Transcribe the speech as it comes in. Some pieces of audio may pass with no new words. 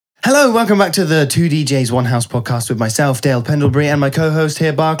Hello, welcome back to the Two DJs One House podcast with myself, Dale Pendlebury, and my co-host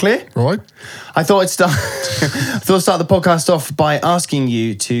here, Barclay. Right. I thought I'd start the podcast off by asking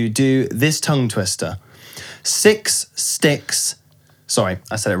you to do this tongue twister. 6 sticks. Sorry,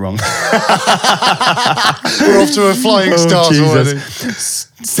 I said it wrong. We're off to a flying start already.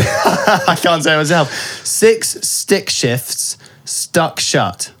 I can't say it myself. 6 stick shifts stuck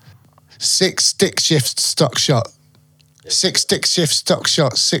shut. 6 stick shifts stuck shut. 6 stick shifts stuck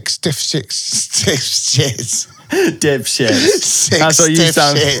shut. 6 stiff shits. Dipshits. 6 That's what you stiff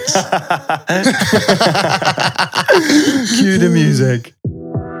sound. shits. Cue the music.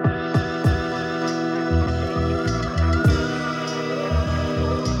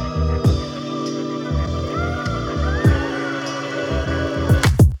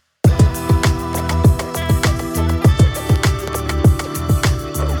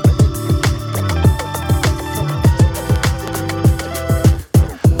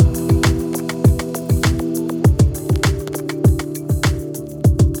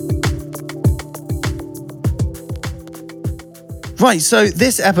 Right, so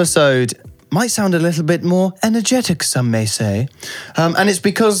this episode might sound a little bit more energetic, some may say. And it's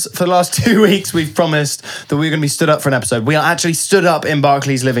because for the last 2 weeks we've promised that we were going to be stood up for an episode. We are actually stood up in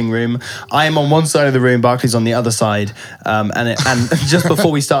Barclay's living room. I am on one side of the room, Barclay's on the other side. And just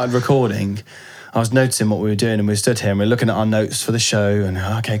before we started recording, I was noticing what we were doing, and we stood here and we're looking at our notes for the show, and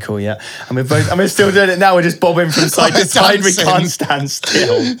okay, cool, yeah. And we're still doing it now. We're just bobbing from side to side. We can't stand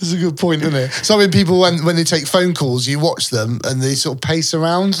still. That's a good point, isn't it? So when people, when they take phone calls, you watch them and they sort of pace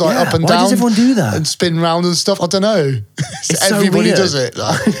around, like up and down. Why does everyone do that? And spin round and stuff. I don't know. Everybody does it.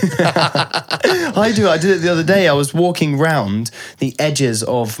 Like. I do. I did it the other day. I was walking round the edges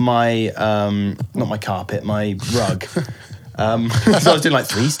of my, not my carpet, my rug. So I was doing like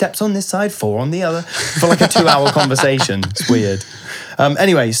 3 steps on this side, 4 on the other, for like a 2-hour conversation. It's weird.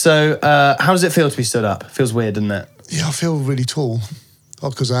 Anyway, so how does it feel to be stood up? Feels weird, doesn't it? Yeah, I feel really tall.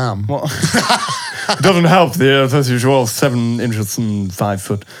 Oh, because I am. What? It doesn't help. The earth as usual, 7 inches and 5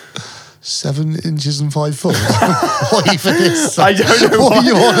 foot. 7 inches and 5 foot. What even is that? I don't know what are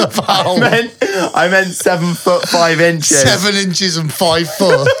you on about. I meant 7 foot 5 inches. 7 inches and 5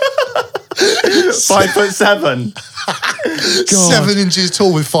 foot. 5'7". God. 7 inches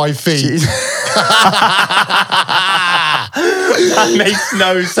tall with 5 feet. That makes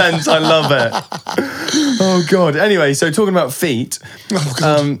no sense. I love it. Oh God. Anyway, so talking about feet,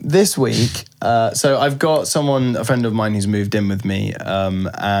 this week, so I've got a friend of mine who's moved in with me,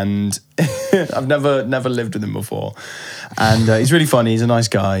 and I've never lived with him before, and he's really funny. He's a nice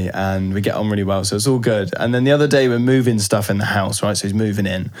guy, and we get on really well, so it's all good. And then the other day we're moving stuff in the house, right? So he's moving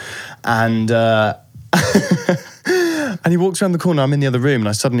in, and and he walks around the corner. I'm in the other room, and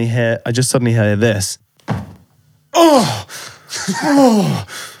I just suddenly hear this. Oh God.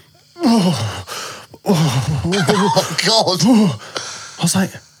 I was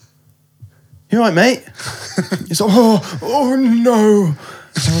like, you all right, mate? He's like, oh no.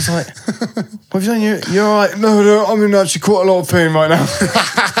 So I was like, what have you done? You're all right? No, I'm in actually quite a lot of pain right now.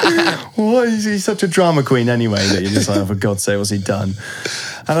 What? He's such a drama queen anyway that you're just like, oh, for God's sake, what's he done?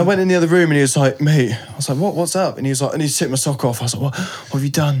 And I went in the other room and he was like, mate, I was like, what's up? And he was like, I need to take my sock off. I was like, what have you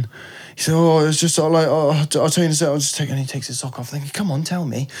done? He said, oh, it's just like, I'll tell you in a second, and he takes his sock off. Thinking, come on, tell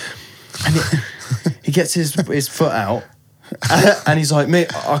me. And he gets his foot out and he's like,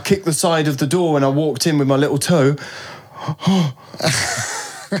 mate, I kicked the side of the door when I walked in with my little toe.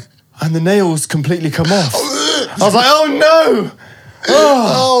 And the nails completely come off. I was like, oh no!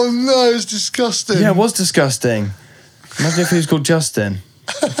 Oh no, it's disgusting. Yeah, it was disgusting. Imagine if he was called Justin.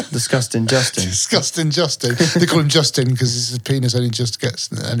 Disgusting Justin. Disgusting Justin. They call him Justin because his penis only just gets...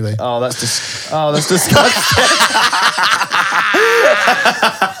 Anyway. Oh, that's disgusting.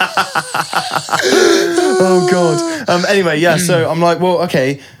 Oh, God. Anyway, yeah, so I'm like, well,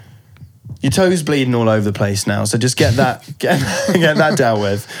 okay, your toe's bleeding all over the place now, so just get that dealt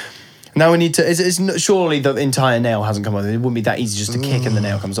with. Now we need to... It's surely the entire nail hasn't come off. It wouldn't be that easy just to kick and the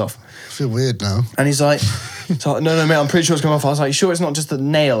nail comes off. I feel weird now. And he's like, no, mate, I'm pretty sure it's come off. I was like, you sure it's not just the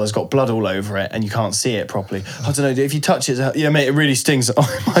nail has got blood all over it and you can't see it properly? I don't know, if you touch it, yeah, mate, it really stings.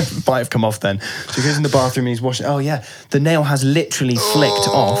 Oh, it might have come off then. So he goes in the bathroom and he's washing. Oh, yeah, the nail has literally flicked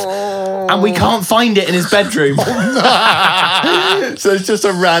off. And we can't find it in his bedroom. So it's just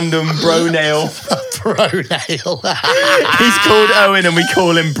a random bro nail. Bro nail. He's called Owen and we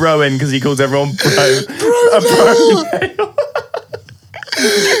call him Broin because he calls everyone bro. A bro nail.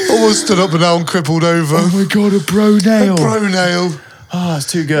 Almost stood up and now I'm crippled over. Oh my God, a bro nail. A bro nail. Oh,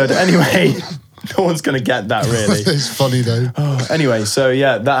 it's too good. Anyway, no one's going to get that, really. It's funny, though. Oh, Anyway, so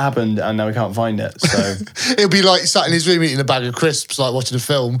yeah, that happened, and now we can't find it. So He'll be like sat in his room eating a bag of crisps, like watching a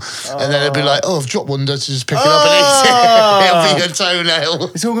film, and then he'll be like, "Oh, I've dropped one, to just pick it up and eat it." It'll be a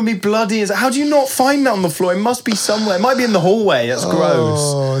toenail. it's all gonna be bloody. How do you not find that on the floor? It must be somewhere. It might be in the hallway. That's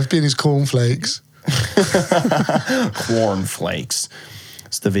gross. Oh, it's been his cornflakes. Cornflakes.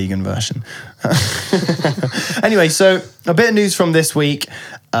 It's the vegan version. Anyway, so a bit of news from this week.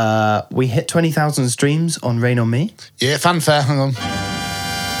 We hit 20,000 streams on Rain on Me. Yeah, fanfare. Hang on.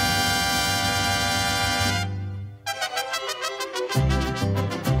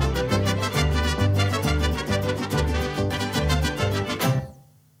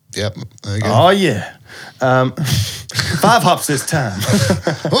 Yep, there you go. Oh, yeah. 5 hops this time.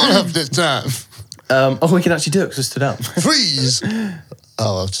 One up this time. We can actually do it because I stood up. Freeze.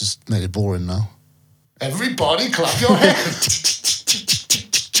 Oh, I've just made it boring now. Everybody clap your hands.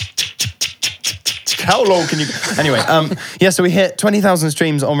 How low can you... Anyway, yeah, so we hit 20,000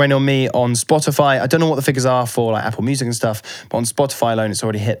 streams on Rain on Me on Spotify. I don't know what the figures are for like Apple Music and stuff, but on Spotify alone, it's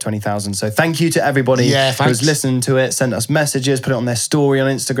already hit 20,000. So thank you to everybody who's listened to it, sent us messages, put it on their story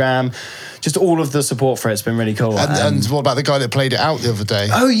on Instagram. Just all of the support for it's been really cool. And what about the guy that played it out the other day?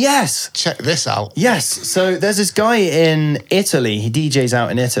 Oh, yes. Check this out. Yes. So there's this guy in Italy. He DJs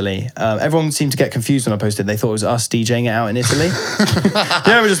out in Italy. Everyone seemed to get confused when I posted. They thought it was us DJing it out in Italy.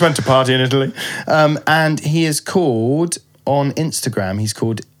 Yeah, we just went to party in Italy. And he is called, on Instagram, he's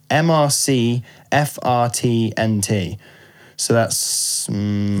called MRCFRTNT. So that's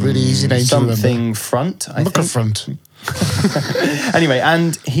really easy name to remember. Something front, I think. Front. Anyway,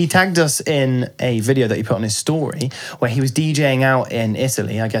 and he tagged us in a video that he put on his story where he was DJing out in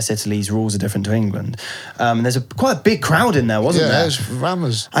Italy. I guess Italy's rules are different to England. And there's quite a big crowd in there, wasn't there? Yeah, there's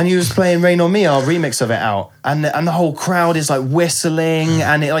rammers. And he was playing Rain on Me, our remix of it out. And the whole crowd is like whistling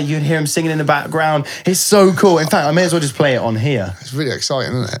and like you can hear him singing in the background. It's so cool. In fact, I may as well just play it on here. It's really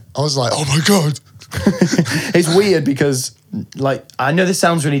exciting, isn't it? I was like, oh my God. It's weird because like, I know this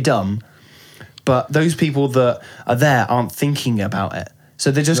sounds really dumb, but those people that are there aren't thinking about it.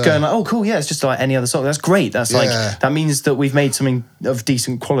 So they're just going like, oh, cool, yeah, it's just like any other song. That's great. That's like, that means that we've made something of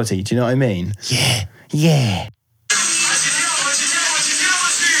decent quality. Do you know what I mean? Yeah. Yeah.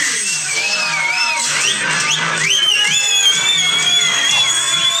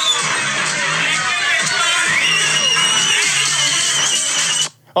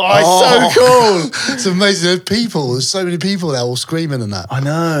 Oh, it's so cool. It's amazing. There's people. There's so many people there all screaming and that. I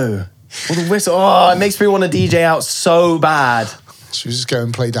know. All the whistle. Oh, it makes me want to DJ out so bad. Should we just go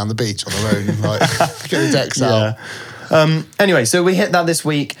and play down the beach on our own? Like, get the decks out. Anyway, so we hit that this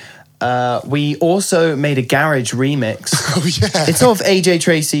week. We also made a garage remix. Oh, yeah. It's of AJ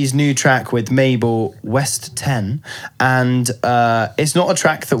Tracey's new track with Mabel, West 10. And it's not a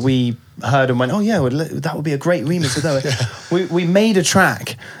track that we heard and went, oh, yeah, that would be a great remix of that. We made a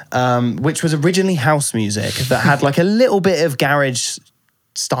track which was originally house music that had like a little bit of garage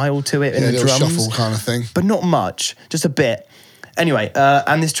style to it in the drums. Shuffle kind of thing. But not much, just a bit. Anyway,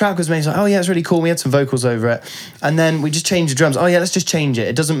 and this track was made, like, oh yeah, it's really cool. We had some vocals over it. And then we just changed the drums. Oh yeah, let's just change it.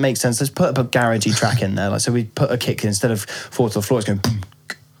 It doesn't make sense. Let's put a garagey track in there. Like, so we put a kick in, instead of fall to the floor, it's going boom,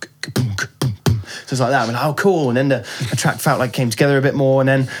 boom, boom, boom. So it's like that. We're like, oh, cool. And then the track felt like came together a bit more. And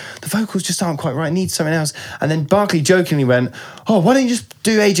then the vocals just aren't quite right. Need something else. And then Barclay jokingly went, oh, why don't you just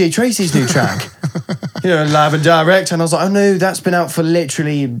do AJ Tracey's new track? Live and direct. And I was like, oh no, that's been out for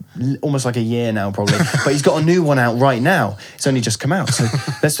literally almost like a year now, probably. But he's got a new one out right now. It's only just come out.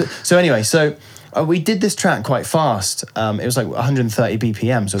 So anyway, we did this track quite fast. It was like 130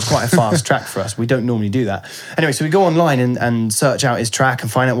 BPM, so it's quite a fast track for us. We don't normally do that. Anyway, so we go online and search out his track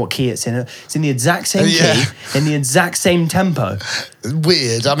and find out what key it's in. It's in the exact same key, in the exact same tempo.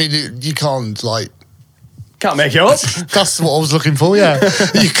 Weird. I mean, you can't, like... Can't make it up. That's what I was looking for, yeah.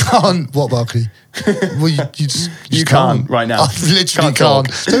 You can't... What, Barclay? Well, you just can't right now. I literally can't.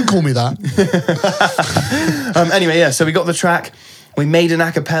 Don't call me that. Anyway, yeah, so we got the track. We made an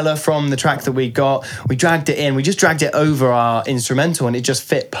a cappella from the track that we got. We dragged it in. We just dragged it over our instrumental and it just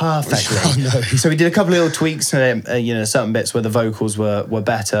fit perfectly. Oh, no. So we did a couple of little tweaks, certain bits where the vocals were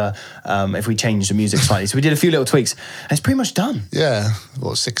better if we changed the music slightly. So we did a few little tweaks and it's pretty much done. Yeah.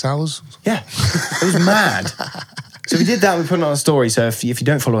 What, 6 hours? Yeah. It was mad. So we did that, we put it on a story. So if you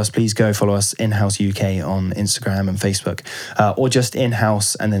don't follow us, please go follow us In-House UK on Instagram and Facebook, or just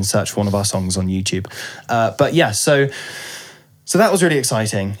In-House and then search for one of our songs on YouTube. But yeah, so that was really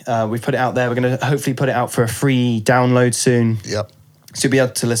exciting. We've put it out there. We're going to hopefully put it out for a free download soon. Yep. So you'll be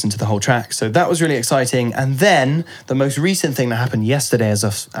able to listen to the whole track. So that was really exciting. And then the most recent thing that happened yesterday as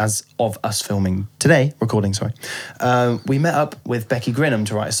of us recording, we met up with Becky Grinham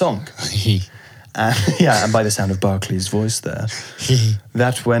to write a song. And by the sound of Barclay's voice there,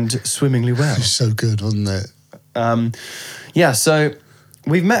 that went swimmingly well. So good, wasn't it? So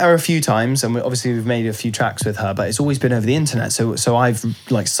we've met her a few times, and obviously we've made a few tracks with her, but it's always been over the internet. So I've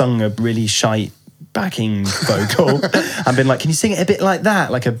like sung a really shite backing vocal and been like, can you sing it a bit like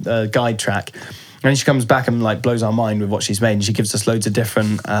that, like a guide track? And then she comes back and like blows our mind with what she's made, and she gives us loads of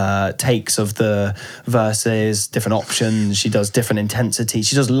different takes of the verses, different options. She does different intensity.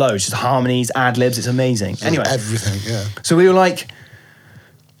 She does loads. She does harmonies, ad libs. It's amazing. Anyway, everything. Yeah. So we were like,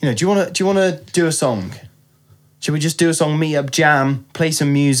 do you want to do a song? Should we just do a song, meet up, jam, play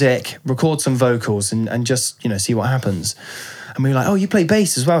some music, record some vocals, and just see what happens? And we were like, oh, you play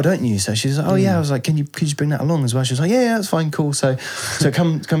bass as well, don't you? So she was like, oh yeah. I was like, could you bring that along as well? She was like, yeah, that's fine, cool. So it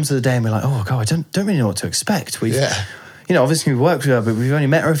comes to the day, and we're like, oh god, I don't really know what to expect. We've obviously we've worked with her, but we've only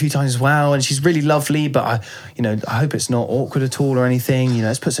met her a few times as well, and she's really lovely. But I hope it's not awkward at all or anything.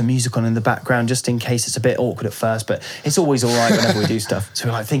 Let's put some music on in the background just in case it's a bit awkward at first, but it's always all right whenever we do stuff. So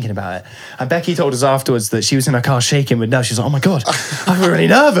we're like thinking about it. And Becky told us afterwards that she was in her car shaking, but now she's like, oh my god, I'm really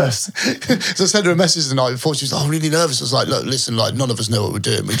nervous. So I sent her a message the night before. She was like, I'm really nervous. I was like, look, listen, like none of us know what we're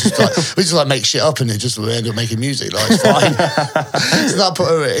doing. We just make shit up, and we end up making music. Like it's fine. So that put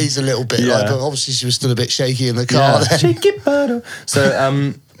her at ease a little bit. Like, but obviously she was still a bit shaky in the car. Yeah. Shaky bottle.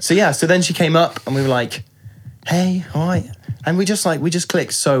 So then she came up, and we were like, hey, all right. And we just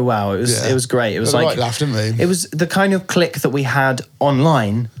clicked so well. It was great. It was like, right laugh, didn't we? It was the kind of click that we had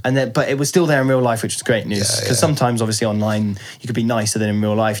online, but it was still there in real life, which was great news. Because sometimes, obviously, online you could be nicer than in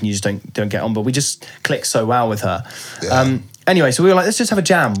real life, and you just don't get on. But we just clicked so well with her. Yeah. Anyway, so we were like, let's just have a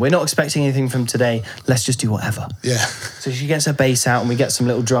jam. We're not expecting anything from today. Let's just do whatever. Yeah. So she gets her bass out, and we get some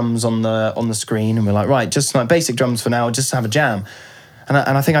little drums on the screen, and we're like, right, just like basic drums for now. Just have a jam. And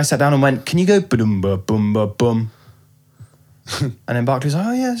I think I sat down and went, can you go ba-dum ba boom ba boom? And then Barclay was like,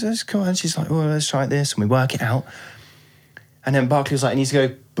 oh yeah, that's cool. And she's like, well, let's try this, and we work it out. And then Barclay was like, it needs to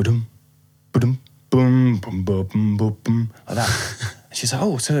go ba-dum boom boom boom boom boom like that. And she's like,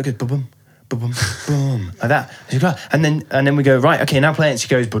 oh, so good, boom boom boom like that. And then we go, right, okay, now play it. And she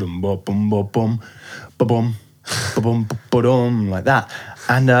goes boom boom boom boom boom boom boom like that.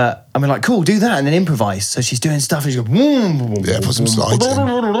 And we're like, cool, do that, and then improvise. So she's doing stuff, and she goes, put some slides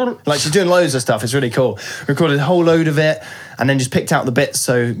in. Like she's doing loads of stuff. It's really cool. Recorded a whole load of it, and then just picked out the bits.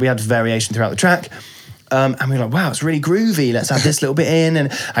 So we had variation throughout the track. And we were like, wow, it's really groovy. Let's add this little bit in.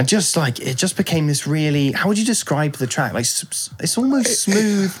 And just like, it just became this really, how would you describe the track? Like, it's almost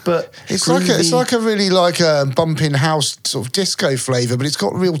smooth, but it's groovy. it's like a really bumping house sort of disco flavour, but it's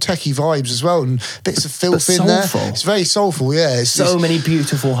got real techie vibes as well, and bits of filth in there. It's very soulful, yeah. It's many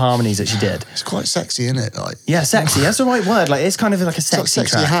beautiful harmonies that she did. It's quite sexy, isn't it? Like, yeah, sexy. That's the right word. Like, it's kind of like a sexy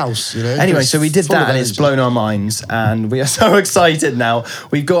track. house, you know. Anyway, so we did that, and it's blown our minds, and we are so excited now.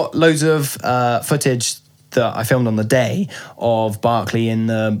 We've got loads of footage that I filmed on the day of Barclay in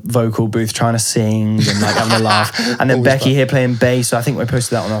the vocal booth trying to sing and like having a laugh, and then Becky here playing bass. So I think we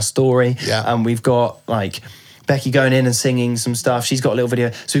posted that on our story. Yeah. And we've got like Becky going in and singing some stuff. She's got a little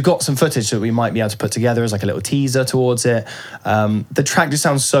video. So we've got some footage that we might be able to put together as like a little teaser towards it. The track just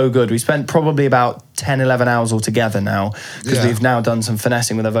sounds so good. We spent probably about 10, 11 hours altogether now, because we've now done some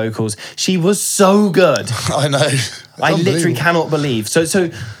finessing with her vocals. She was so good. I know. I literally cannot believe.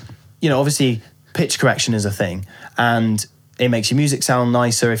 So obviously pitch correction is a thing, and it makes your music sound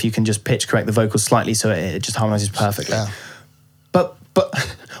nicer if you can just pitch correct the vocals slightly so it just harmonizes perfectly. Yeah. But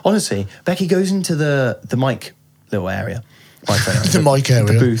honestly, Becky goes into the mic little area. The mic area.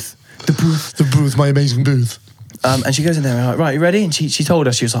 The booth, my amazing booth. And she goes in there and I'm like, right, you ready? And she told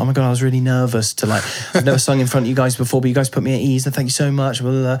us, she was like, oh my God, I was really nervous to I've never sung in front of you guys before, but you guys put me at ease, and thank you so much.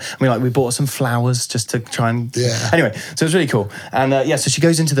 And we bought some flowers just to try and... Yeah. Anyway, so it was really cool. And so she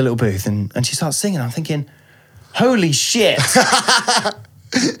goes into the little booth and she starts singing. I'm thinking, holy shit.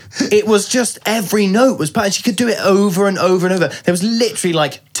 It was just every note was bad. She could do it over and over and over. There was literally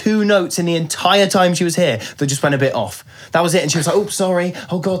like 2 notes in the entire time she was here that just went a bit off. That was it. And she was like, oh, sorry.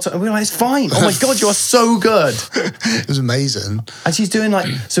 Oh, God. And we were like, it's fine. Oh, my God, you are so good. It was amazing. And she's doing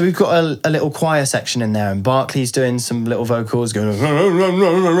so we've got a little choir section in there, and Barclay's doing some little vocals going, and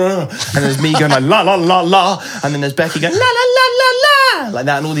there's me going like, la, la, la, la. And then there's Becky going, la, la, la, la, la. Like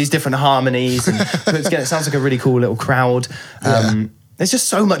that, and all these different harmonies. And it sounds like a really cool little crowd. There's just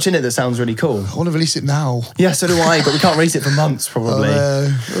so much in it that sounds really cool. I want to release it now. Yeah, so do I, but we can't release it for months probably.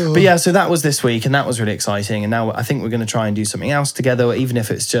 But yeah, so that was this week, and that was really exciting. And now I think we're going to try and do something else together, even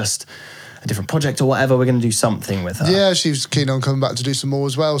if it's just a different project or whatever. We're going to do something with her. Yeah, she was keen on coming back to do some more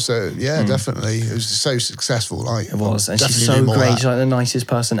as well. So yeah, definitely. It was so successful. It was, and she's so great. She's like the nicest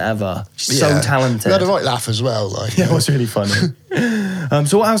person ever. She's so talented. We had a right laugh as well. Yeah, it was really funny.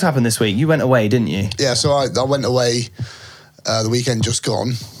 So what else happened this week? You went away, didn't you? Yeah, so I went away the weekend just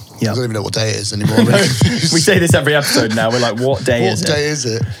gone. Yeah. I don't even know what day it is anymore. Really. We say this every episode now. We're like, what day is it? What day is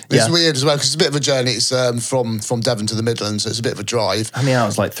it? Yeah. It's weird as well because it's a bit of a journey. It's from Devon to the Midlands, so it's a bit of a drive. How many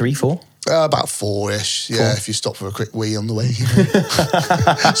hours? Like 3, 4? About 4-ish, yeah, Cool. if you stop for a quick wee on the way.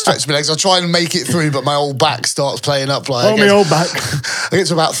 Stretch my legs. I'll try and make it through, but my old back starts playing up. Like, my old back. I get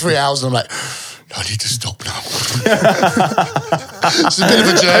to about 3 hours and I'm like, I need to stop now. It's a bit of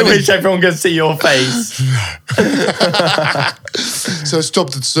a journey. I wish everyone could see your face. So I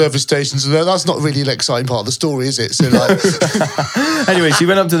stopped at the service station. So that's not really an exciting part of the story, is it? So like, Anyway, so you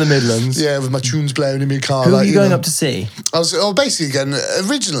went up to the Midlands. yeah, with my tunes blaring in my car. Who like, were you going up to see? I was basically again.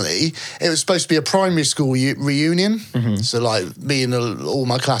 Originally, it was supposed to be a primary school reunion. Mm-hmm. So like me and all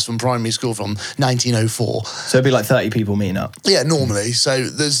my class from primary school from 1904. So it'd be like 30 people meeting up. Yeah, normally. So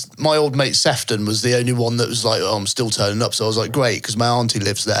there's my old mate Sefton was the only one that was like, oh, I'm still turning up. So I was like, great, because my auntie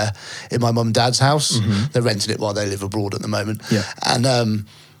lives there in my mum and dad's house. They're renting it while they live abroad at the moment. Yeah. And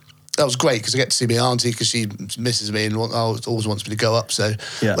that was great because I get to see my auntie because she misses me and always wants me to go up. So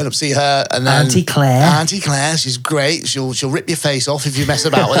Yeah. went up to see her. And then Auntie Claire. Auntie Claire, she's great. She'll rip your face off if you mess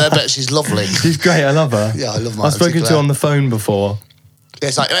about with her, but she's lovely. She's great, I love her. Yeah, I love my I've spoken Auntie to her Claire. on the phone before.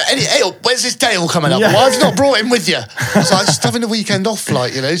 It's like, hey, where's this Dale coming up? Yeah. Why have you not brought him with you? I was like, just having the weekend off,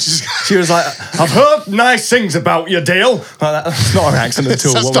 like, you know. Just... She was like, I've heard nice things about you, Dale. Like, that's not her accent at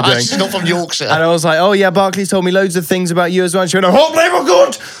all. That's What not, we're doing. she's not from Yorkshire. And I was like, oh yeah, Barclay's told me loads of things about you as well. And she went, I hope they were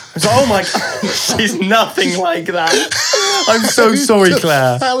good. I was like, oh my God, she's nothing like that. I'm so sorry,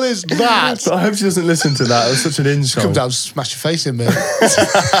 Claire. What the hell is that? But I hope she doesn't listen to that. It was such an insult. Come down and smash your face in, mate.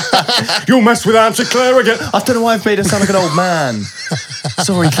 You messed with Auntie Claire again. I don't know why I've made her sound like an old man.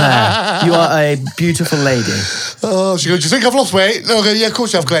 Sorry, Claire. You are a beautiful lady. Oh, she goes, do you think I've lost weight? No, I go, yeah, of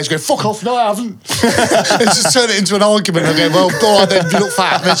course you have, Claire. She goes, fuck off. No, I haven't. And just turn it into an argument. I go, well, all right, then you look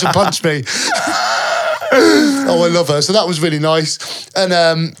fat. Then she'll punch me. Oh, I love her. So that was really nice.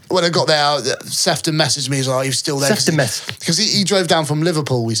 And when I got there, Sefton messaged me. He's like, he's still there. Sefton messaged? Because he drove down from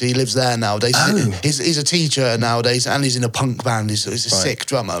Liverpool. You see, he lives there nowadays. Oh. He's a teacher nowadays, and he's in a punk band. He's a sick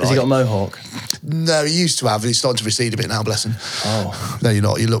drummer. Has he got a mohawk? No, he used to have. He's starting to recede a bit now, bless him. Oh. No, you're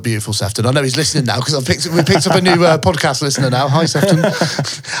not. You look beautiful, Sefton. I know he's listening now because we picked up a new podcast listener now. Hi, Sefton.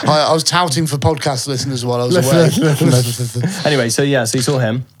 I was touting for podcast listeners while I was away. Anyway, so yeah, so you saw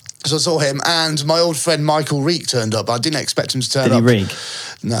him. So I saw him, and my old friend Michael Reek turned up. I didn't expect him to turn Did up. he reek?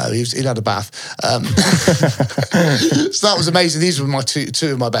 No, he'd had a bath. So that was amazing. These were my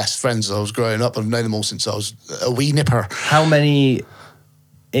two of my best friends as I was growing up. I've known them all since I was a wee nipper. How many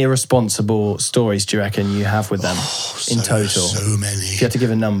irresponsible stories do you reckon you have with them in total? So many. If you had to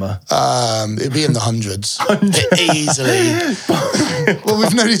give a number. It'd be in the hundreds. Easily. Well,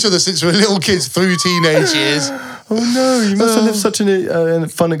 we've known each other since we were little kids through teenage years. Oh no, you must have lived such a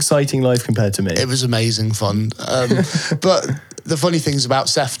fun, exciting life compared to me. It was amazing fun. But the funny things about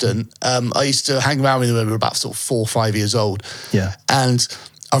Sefton, I used to hang around with him when we were about sort of 4 or 5 years old. Yeah. And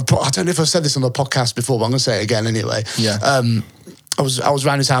I don't know if I've said this on the podcast before, but I'm going to say it again anyway. Yeah. I was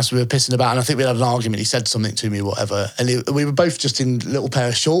around his house, we were pissing about, and I think we had an argument. He said something to me, whatever, and we were both just in little pair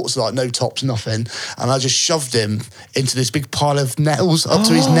of shorts, like no tops, nothing, and I just shoved him into this big pile of nettles up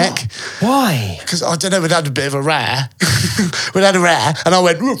to his neck. Why? Because, I don't know, we'd had a bit of a rare. We'd had a rare, and I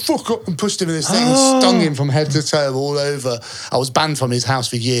went, "Oh, fuck up," and pushed him in this thing and stung him from head to toe all over. I was banned from his house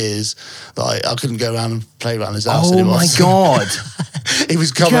for years. Like, I couldn't go around and play around his house anymore. Oh my God. He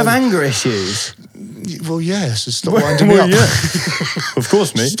was Do you covered. have anger issues? Well, yeah, so stop winding me up. Yeah. Of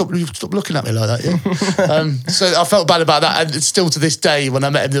course, mate. Stop looking at me like that, yeah. So I felt bad about that, and it's still to this day, when I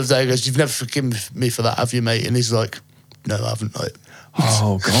met him the other day, he goes, "You've never forgiven me for that, have you, mate?" And he's like, "No, I haven't." Like,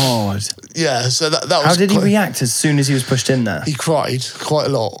 Oh God. yeah, so that was. How did he react as soon as he was pushed in there? He cried quite a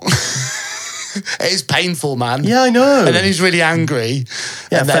lot. It is painful, man. Yeah, I know. And then he's really angry.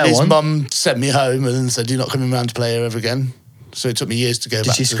 Yeah, and fair then his one. mum sent me home and said, "You're not coming around to play here ever again." So it took me years to go back.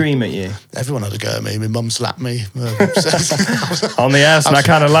 Did she scream at you? Everyone had a go at me. My mum slapped me. On the ass, and I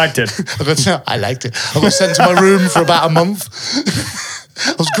kind of liked it. I liked it. I got sent to my room for about a month.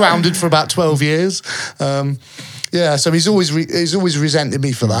 I was grounded for about 12 years. Yeah, so he's always resented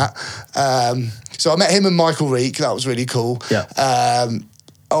me for that. So I met him and Michael Reek. That was really cool. Yeah.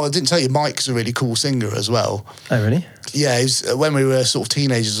 I didn't tell you, Mike's a really cool singer as well. Oh, really? Yeah, when we were sort of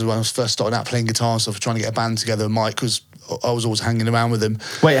teenagers, when I was first starting out playing guitar and stuff, trying to get a band together, I was always hanging around with him.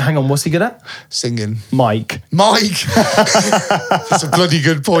 Wait, hang on. What's he good at? Singing. Mike. That's a bloody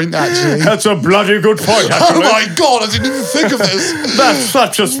good point, actually. That's a bloody good point, Oh my God, I didn't even think of this. That's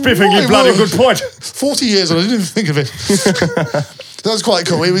such a spiffingly My bloody word. good point. 40 years and I didn't even think of it. That was quite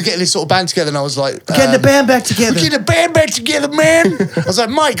cool. We were getting this sort of band together, and I was like, Get the band back together. We're getting the band back together, man. I was like,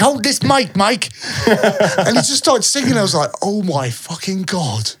 Mike, hold this mic, Mike. And he just started singing. I was like, oh my fucking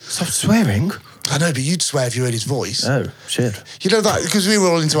God. Stop swearing. I know, but you'd swear if you heard his voice. Oh, shit. You know that, because we were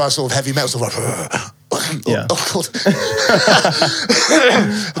all into our sort of heavy metal stuff. Yeah. Oh, God. I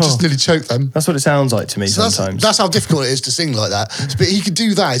just nearly choked them. That's what it sounds like to me So sometimes. that's how difficult it is to sing like that. But he could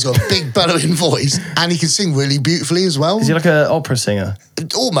do that. He's got a big bellowing voice, and he can sing really beautifully as well. Is he like an opera singer?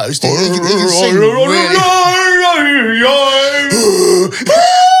 Almost. He can sing really.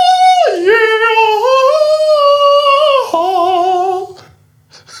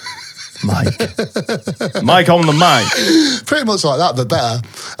 Mike on the mic. Pretty much like that, but better.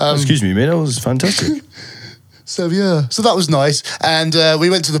 Excuse me, mate. That was fantastic. So that was nice, and we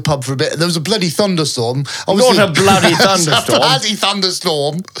went to the pub for a bit. There was a bloody thunderstorm. Not a bloody thunderstorm. A bloody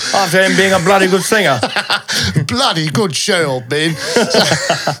thunderstorm. After him being a bloody good singer. Bloody good show, old man. So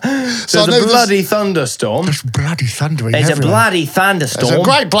there's a bloody thunderstorm. There's bloody thundering. There's a everywhere. bloody thunderstorm. There's a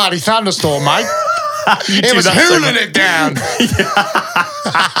great bloody thunderstorm, mate. It was hooling it down.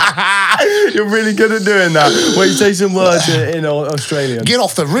 You're really good at doing that. Where you say some words in Australian. Get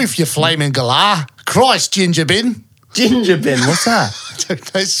off the roof, you flaming galah. Christ, ginger bin. Ginger bin, what's that?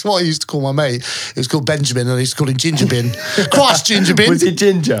 That's what I used to call my mate. It was called Benjamin, and I used to call him Ginger Bin. Christ, Ginger Bin. Was he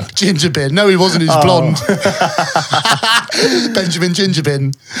ginger? Ginger Bin. No, he wasn't. He was blonde. Benjamin Ginger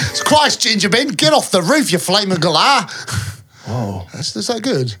Bin. Christ, Ginger Bin, get off the roof, you flaming galah. Whoa. Is that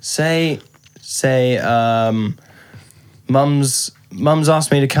good? Say, Mum's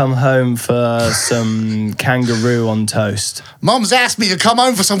asked me to come home for some kangaroo on toast. Mum's asked me to come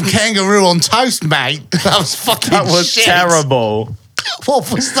home for some kangaroo on toast, mate. That was fucking That was shit. terrible. What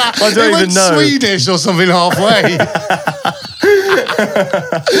was that? I don't even know. Swedish or something halfway.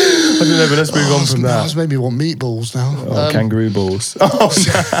 I don't know, but let's move on from that. That's made me want meatballs now. Kangaroo balls. Oh,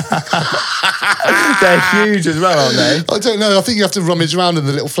 they're huge as well, aren't they? I don't know. I think you have to rummage around in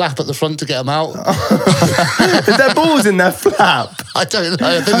the little flap at the front to get them out. Is there balls in their flap? I don't know.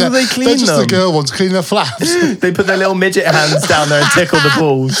 I think How do they clean they're just them? the girl ones clean their flaps. They put their little midget hands down there and tickle the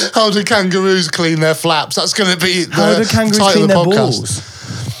balls. How do kangaroos clean their flaps? That's going to be the How do kangaroos title clean of the their podcast. balls?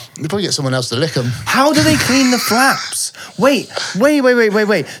 You probably get someone else to lick them. How do they clean the flaps? Wait.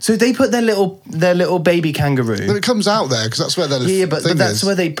 So they put their little baby kangaroo. But it comes out there because that's where their Yeah, but thing that's is.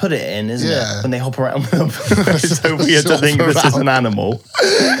 where they put it in, isn't Yeah. it? When they hop around with them. It's so weird to Hop think this is around. an animal.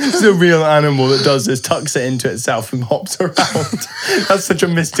 It's a real animal that does this, tucks it into itself and hops around. That's such a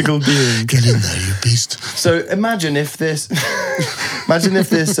mystical being. Get in there, you beast. So imagine if this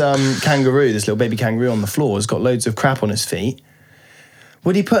kangaroo, this little baby kangaroo on the floor, has got loads of crap on his feet.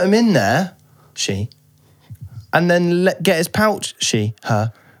 Would he put him in there? She. And then get his pouch,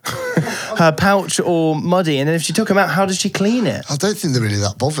 her pouch all muddy, and then if she took him out, how does she clean it? I don't think they're really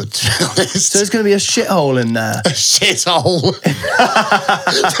that bothered, to be honest. So there's going to be a shithole in there. A shithole.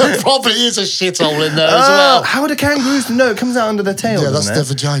 There probably is a shithole in there as well. How do kangaroos know? It comes out under their tail, Yeah, that's doesn't their it?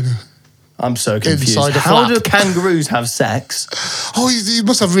 vagina. I'm so confused. Inside a How do flap. kangaroos have sex? Oh, you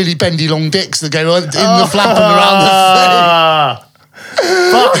must have really bendy long dicks that go in the flap and around the thing.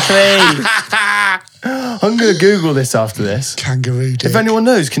 Fuck me. I'm going to Google this after this. Kangaroo dick. If anyone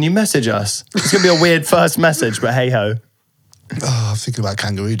knows, can you message us? It's going to be a weird first message, but hey ho. Oh, I'm thinking about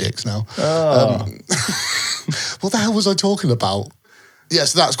kangaroo dicks now. What the hell was I talking about? Yeah,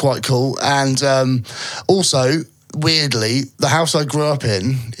 so that's quite cool. And also, weirdly, the house I grew up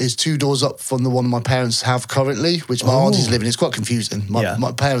in is 2 doors up from the one my parents have currently, which my auntie's living in. It's quite confusing.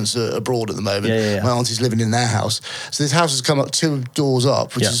 My parents are abroad at the moment. Yeah. My auntie's living in their house. So this house has come up 2 doors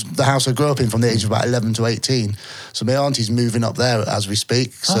up, which is the house I grew up in from the age of about 11 to 18. So my auntie's moving up there as we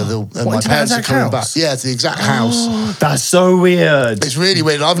speak. So my parents are coming back. Yeah, it's the exact house. That's so weird. It's really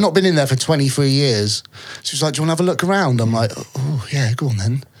weird. I've not been in there for 23 years. She was like, do you want to have a look around? I'm like, oh, yeah, go on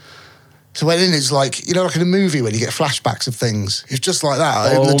then. So went in, it's like, you know, like in a movie when you get flashbacks of things. It's just like that.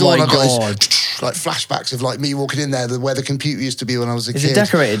 I opened the door and I got this, like flashbacks of like me walking in there, where the computer used to be when I was a kid. Is it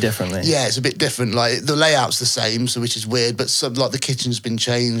decorated differently? Yeah, it's a bit different. Like the layout's the same, so which is weird, but some like the kitchen's been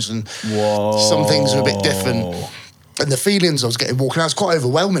changed and some things are a bit different. And the feelings I was getting walking out was quite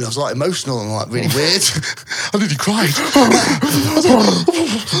overwhelming. I was like emotional and like really weird. I nearly cried.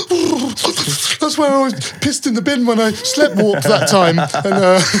 That's where I was pissed in the bin when I sleepwalked that time.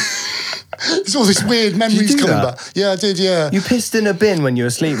 And there's all these weird memories coming back. Yeah, I did, yeah. You pissed in a bin when you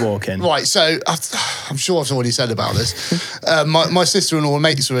were sleepwalking? Right, so I'm sure I've already said about this. My sister and all her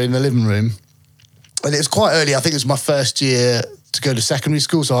mates were in the living room. And it was quite early. I think it was my first year to go to secondary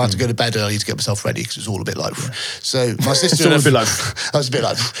school, so I had to go to bed early to get myself ready because it was all a bit like. So my sister, all a bit like. I was a bit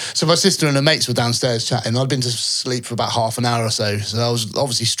like. So my sister and her mates were downstairs chatting. I'd been to sleep for about half an hour or so, so I was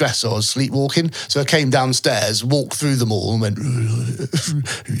obviously stressed. So I was sleepwalking. So I came downstairs, walked through them all, and went,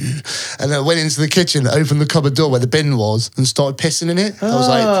 and then went into the kitchen, opened the cupboard door where the bin was, and started pissing in it. I was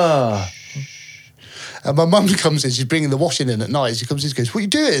like. And my mum comes in, she's bringing the washing in at night. She comes in and goes, what are you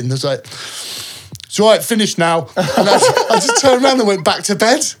doing? And I was like, it's all right, finished now. And I just turned around and went back to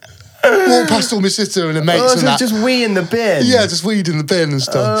bed. Walked past all my sister and her mates and that. Just wee in the bin? Yeah, just weed in the bin and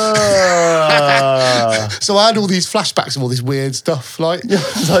stuff. So I had all these flashbacks of all this weird stuff. Like,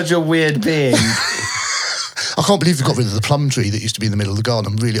 such a weird being. I can't believe they got rid of the plum tree that used to be in the middle of the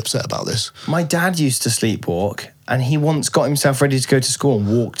garden. I'm really upset about this. My dad used to sleepwalk, and he once got himself ready to go to school and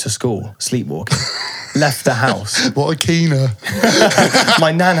walked to school, sleepwalking. Left the house. What a keener.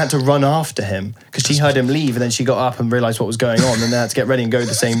 My nan had to run after him because she heard him leave, and then she got up and realised what was going on, and they had to get ready and go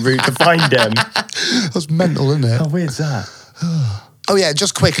the same route to find him. That's mental, isn't it? How weird's that? Oh yeah,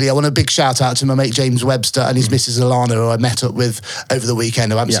 just quickly, I want a big shout out to my mate James Webster and his Mrs. Alana, who I met up with over the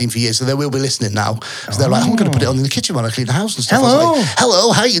weekend, who I haven't seen for years, so they will be listening now. So they're like, I'm going to put it on in the kitchen when I clean the house and stuff. Hello. I was like,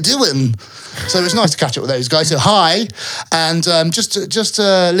 hello, how you doing? So it was nice to catch up with those guys. So hi, and just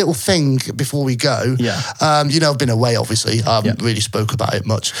a little thing before we go. Yeah. You know, I've been away, obviously. I haven't really spoke about it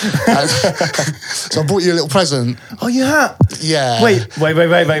much. So I brought you a little present. Oh, you have? Yeah. Wait.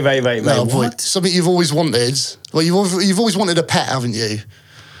 No, What? something you've always wanted. Well, you've always wanted a pet, haven't you?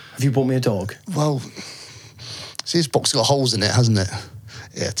 Have you bought me a dog? Well, see, this box got holes in it, hasn't it?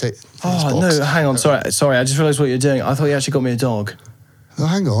 Yeah, take this box. No, hang on. Sorry, I just realised what you're doing. I thought you actually got me a dog. Oh,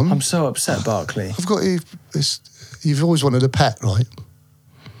 hang on. I'm so upset, Barkley. I've got you. You've always wanted a pet, right?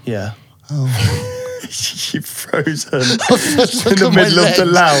 Yeah. Oh. You've frozen in the middle of the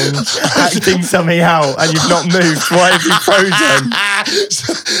lounge, acting something out, and you've not moved. Why have you frozen?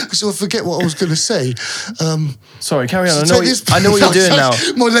 So I forget what I was going to say. Sorry, carry on. I know what you're doing now.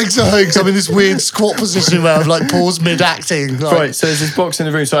 My legs are hurting because I'm in this weird squat position where I've like paused mid-acting. Like. Right, so there's this box in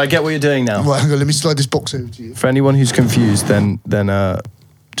the room, so I get what you're doing now. Right, hang on, let me slide this box over to you. For anyone who's confused, then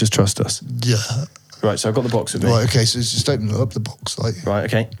just trust us. Yeah. Right, so I've got the box with me. Right, okay, so just open up the box. Right,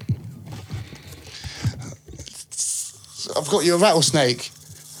 okay. I've got you a rattlesnake.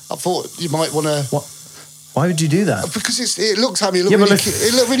 I thought you might want to... What? Why would you do that? Because it looked at me, it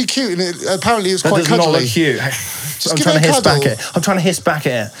looked really cute, and apparently it was quite cuddly. That does not look cute. I'm trying to hiss back at it. I'm trying to hiss back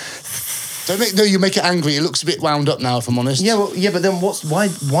at it. You make it angry. It looks a bit wound up now, if I'm honest. Yeah, but then what's... Why?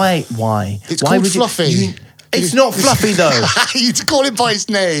 It's called Fluffy. It's not Fluffy, though. You call it by its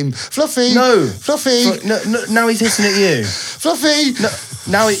name. Fluffy. No. Fluffy. No, now he's hissing at you. Fluffy. No.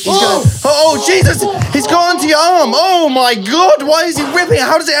 Now he's going... Oh, Jesus! He's gone onto your arm! Oh, my God! Why is he ripping it?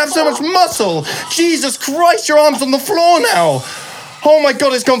 How does it have so much muscle? Jesus Christ, your arm's on the floor now! Oh, my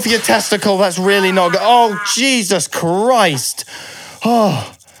God, it's gone for your testicle. That's really not good. Oh, Jesus Christ!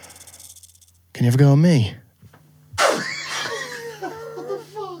 Oh. Can you ever go on me?